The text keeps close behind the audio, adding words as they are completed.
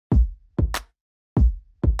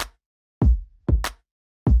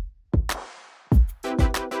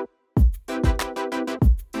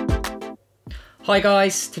Hi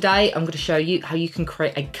guys, today I'm going to show you how you can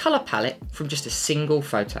create a colour palette from just a single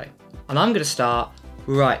photo. And I'm going to start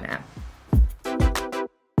right now.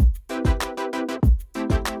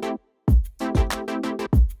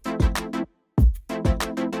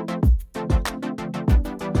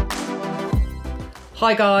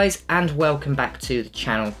 Hi guys, and welcome back to the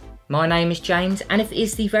channel. My name is James, and if it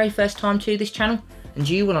is the very first time to this channel, and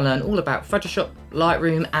you want to learn all about Photoshop,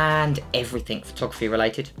 Lightroom, and everything photography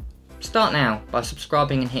related, start now by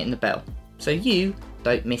subscribing and hitting the bell so you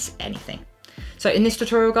don't miss anything. So in this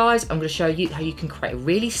tutorial guys, I'm going to show you how you can create a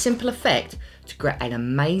really simple effect to create an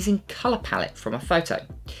amazing colour palette from a photo.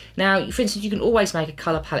 Now, for instance, you can always make a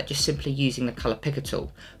colour palette just simply using the colour picker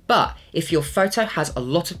tool. But if your photo has a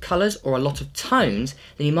lot of colours or a lot of tones,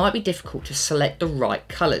 then it might be difficult to select the right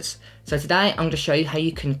colours. So today I'm going to show you how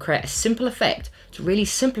you can create a simple effect to really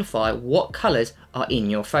simplify what colours are in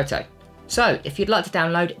your photo. So if you'd like to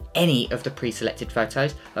download any of the pre-selected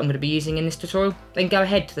photos that I'm going to be using in this tutorial, then go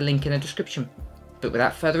ahead to the link in the description. But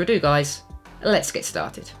without further ado guys, let's get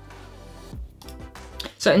started.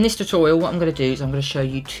 So in this tutorial, what I'm going to do is I'm going to show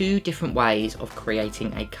you two different ways of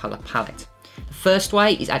creating a colour palette. The first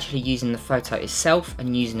way is actually using the photo itself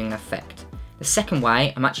and using an effect. The second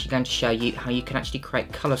way, I'm actually going to show you how you can actually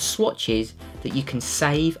create colour swatches that you can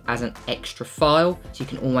save as an extra file so you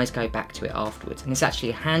can always go back to it afterwards. And it's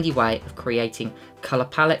actually a handy way of creating colour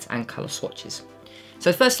palettes and colour swatches.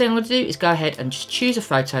 So the first thing I'm going to do is go ahead and just choose a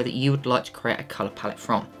photo that you would like to create a colour palette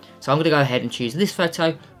from. So I'm going to go ahead and choose this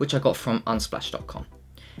photo, which I got from unsplash.com.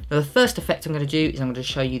 Now the first effect I'm going to do is I'm going to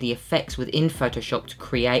show you the effects within Photoshop to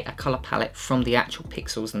create a colour palette from the actual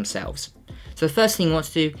pixels themselves. So the first thing you want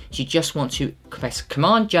to do is you just want to press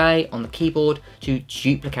Command J on the keyboard to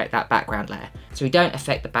duplicate that background layer, so we don't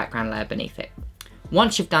affect the background layer beneath it.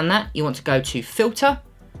 Once you've done that, you want to go to Filter,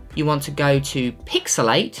 you want to go to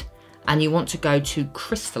Pixelate, and you want to go to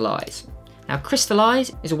Crystallize. Now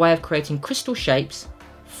Crystallize is a way of creating crystal shapes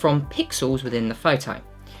from pixels within the photo.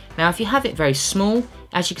 Now if you have it very small,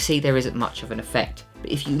 as you can see there isn't much of an effect.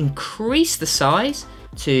 But if you increase the size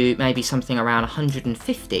to maybe something around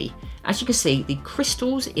 150, as you can see the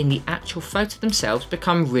crystals in the actual photo themselves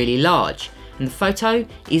become really large. And the photo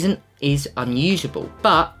is unusable,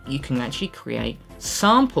 but you can actually create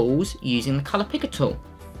samples using the colour picker tool.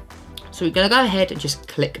 So we're going to go ahead and just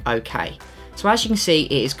click OK. So as you can see,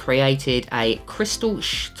 it has created a crystal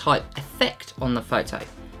type effect on the photo.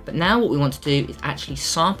 But now what we want to do is actually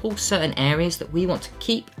sample certain areas that we want to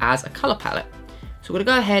keep as a colour palette. So we're going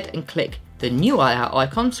to go ahead and click the new layer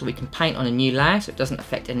icon so we can paint on a new layer so it doesn't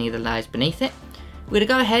affect any of the layers beneath it. We're going to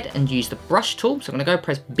go ahead and use the brush tool. So I'm going to go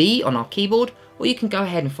press B on our keyboard, or you can go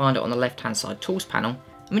ahead and find it on the left hand side tools panel.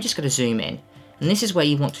 And we're just going to zoom in. And this is where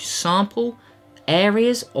you want to sample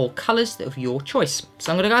areas or colours of your choice.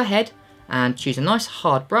 So I'm going to go ahead and choose a nice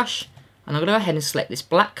hard brush, and I'm going to go ahead and select this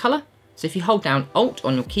black colour. So if you hold down Alt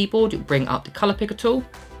on your keyboard, it'll bring up the colour picker tool.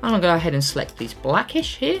 I'm going to go ahead and select these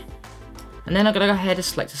blackish here. And then I'm going to go ahead and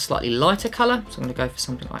select a slightly lighter colour. So I'm going to go for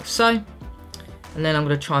something like so. And then I'm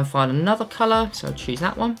going to try and find another colour. So I'll choose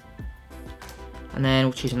that one. And then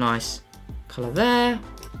we'll choose a nice colour there.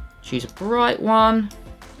 Choose a bright one.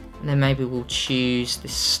 And then maybe we'll choose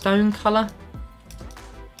this stone colour.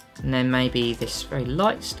 And then maybe this very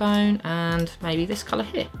light stone, and maybe this colour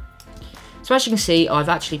here. So as you can see, I've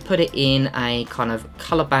actually put it in a kind of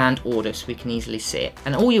colour band order so we can easily see it.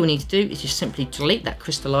 And all you will need to do is just simply delete that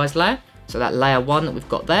crystallized layer. So that layer 1 that we've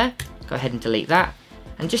got there, go ahead and delete that.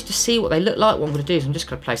 And just to see what they look like, what I'm going to do is I'm just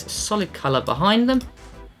going to place a solid colour behind them.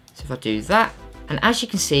 So if I do that, and as you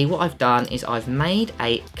can see, what I've done is I've made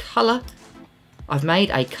a colour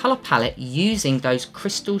palette using those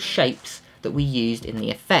crystal shapes that we used in the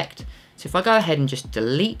effect. So if I go ahead and just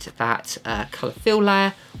delete that colour fill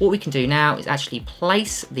layer, what we can do now is actually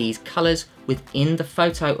place these colours within the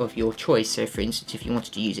photo of your choice. So for instance, if you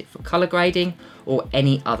wanted to use it for colour grading or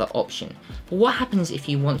any other option. But what happens if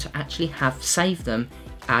you want to actually save them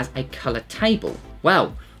as a colour table?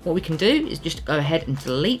 Well, what we can do is just go ahead and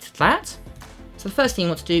delete that. So the first thing you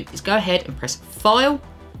want to do is go ahead and press File,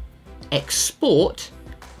 Export,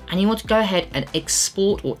 and you want to go ahead and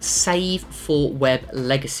export or save for web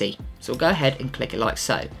legacy. So we'll go ahead and click it like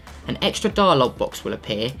so. An extra dialog box will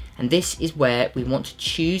appear, and this is where we want to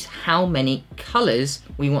choose how many colours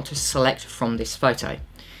we want to select from this photo.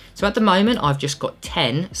 So at the moment I've just got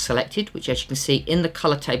 10 selected, which as you can see in the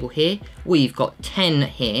colour table here, we've got 10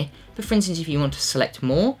 here. But for instance, if you want to select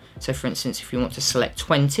more, so for instance if you want to select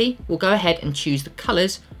 20, we'll go ahead and choose the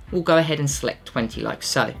colours, we'll go ahead and select 20 like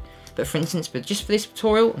so. But for instance, just for this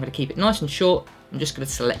tutorial, I'm going to keep it nice and short, I'm just going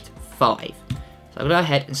to select 5. So I'll go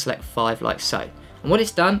ahead and select 5 like so. And what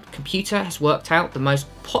it's done, the computer has worked out the most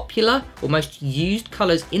popular or most used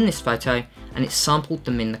colours in this photo, and it's sampled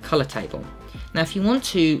them in the colour table. Now if you want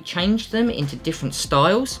to change them into different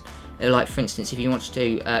styles, like for instance if you want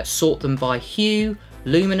to sort them by hue,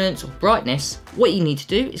 luminance or brightness, what you need to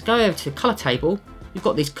do is go over to the colour table. You've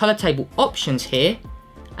got these colour table options here,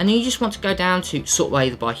 and then you just want to go down to sort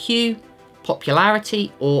either by hue,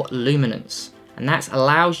 popularity or luminance, and that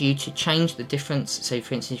allows you to change the difference. So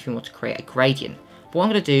for instance if you want to create a gradient, what I'm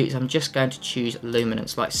going to do is I'm just going to choose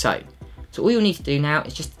luminance like so. So all you'll need to do now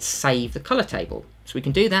is just save the colour table. So we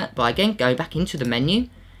can do that by again going back into the menu,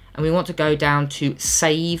 and we want to go down to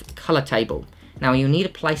save colour table. Now you'll need a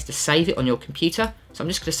place to save it on your computer, so I'm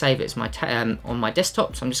just going to save it as my on my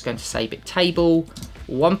desktop. So I'm just going to save it table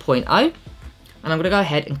 1.0, and I'm going to go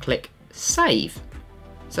ahead and click save.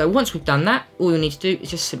 So once we've done that, all you'll need to do is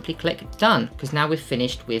just simply click done, because now we've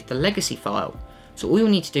finished with the legacy file. So all you'll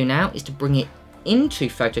need to do now is to bring it into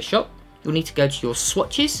Photoshop. You'll need to go to your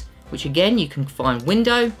swatches, which again you can find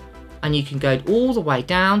window, and you can go all the way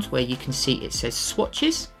down to where you can see it says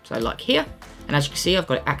swatches, so like here. And as you can see, I've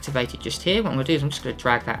got it activated just here. What I'm going to do is I'm just going to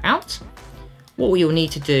drag that out. What you'll need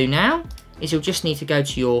to do now is you'll just need to go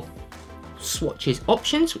to your swatches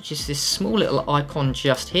options, which is this small little icon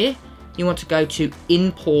just here. You want to go to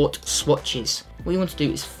import swatches. What you want to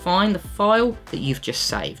do is find the file that you've just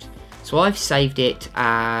saved. So I've saved it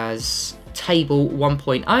as table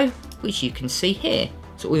 1.0, which you can see here.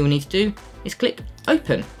 So all you'll need to do is click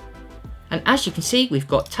open. And as you can see, we've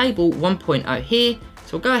got table 1.0 here.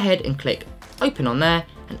 So we'll go ahead and click open on there.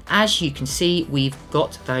 And as you can see, we've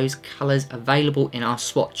got those colors available in our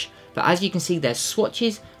swatch. But as you can see, there's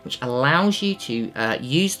swatches, which allows you to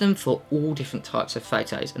use them for all different types of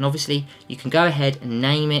photos. And obviously you can go ahead and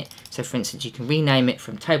name it. So for instance, you can rename it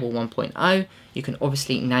from table 1.0. You can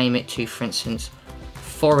obviously name it to, for instance,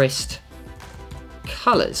 forest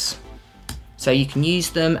colors. So you can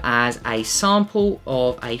use them as a sample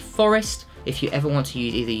of a forest if you ever want to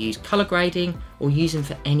either use color grading or use them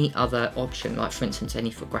for any other option, like for instance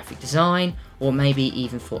any for graphic design or maybe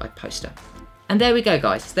even for a poster. And there we go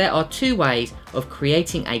guys, there are two ways of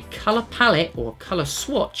creating a color palette or color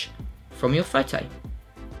swatch from your photo.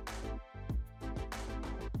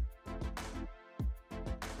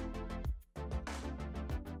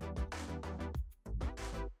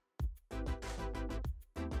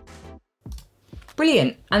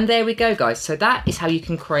 Brilliant, and there we go guys. So that is how you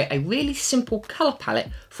can create a really simple color palette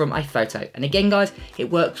from a photo. And again guys,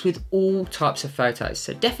 it works with all types of photos,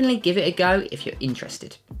 so definitely give it a go if you're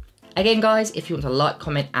interested. Again guys, if you want to like,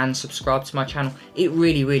 comment and subscribe to my channel, it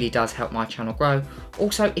really does help my channel grow.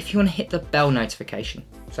 Also, if you want to hit the bell notification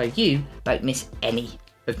so you don't miss any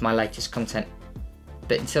of my latest content.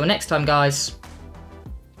 But until next time guys,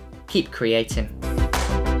 keep creating.